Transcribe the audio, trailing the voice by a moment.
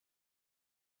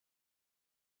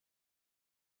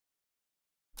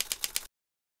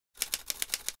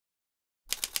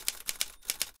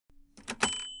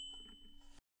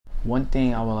One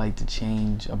thing I would like to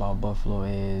change about Buffalo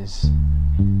is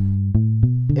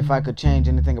If I could change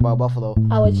anything about Buffalo,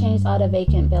 I would change all the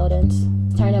vacant buildings,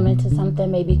 turn them into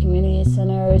something, maybe community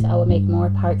centers. I would make more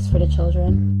parks for the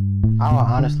children. I would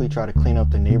honestly try to clean up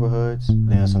the neighborhoods.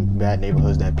 There are some bad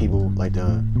neighborhoods that people like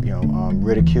to,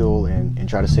 ridicule and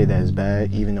try to say that it's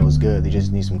bad, even though it's good. They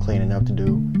just need some cleaning up to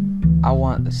do. I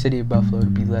want the city of Buffalo to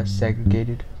be less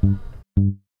segregated.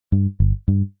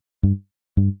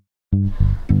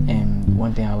 And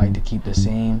one thing I like to keep the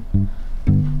same.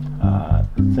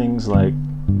 Things like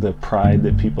the pride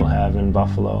that people have in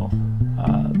Buffalo,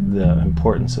 the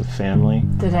importance of family.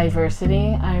 The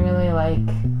diversity. I really like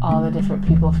all the different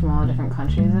people from all different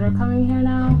countries that are coming here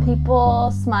now.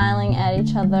 People smiling at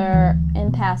each other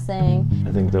in passing.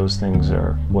 I think those things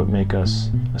are what make us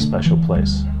a special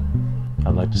place.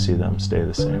 I'd like to see them stay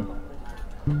the same.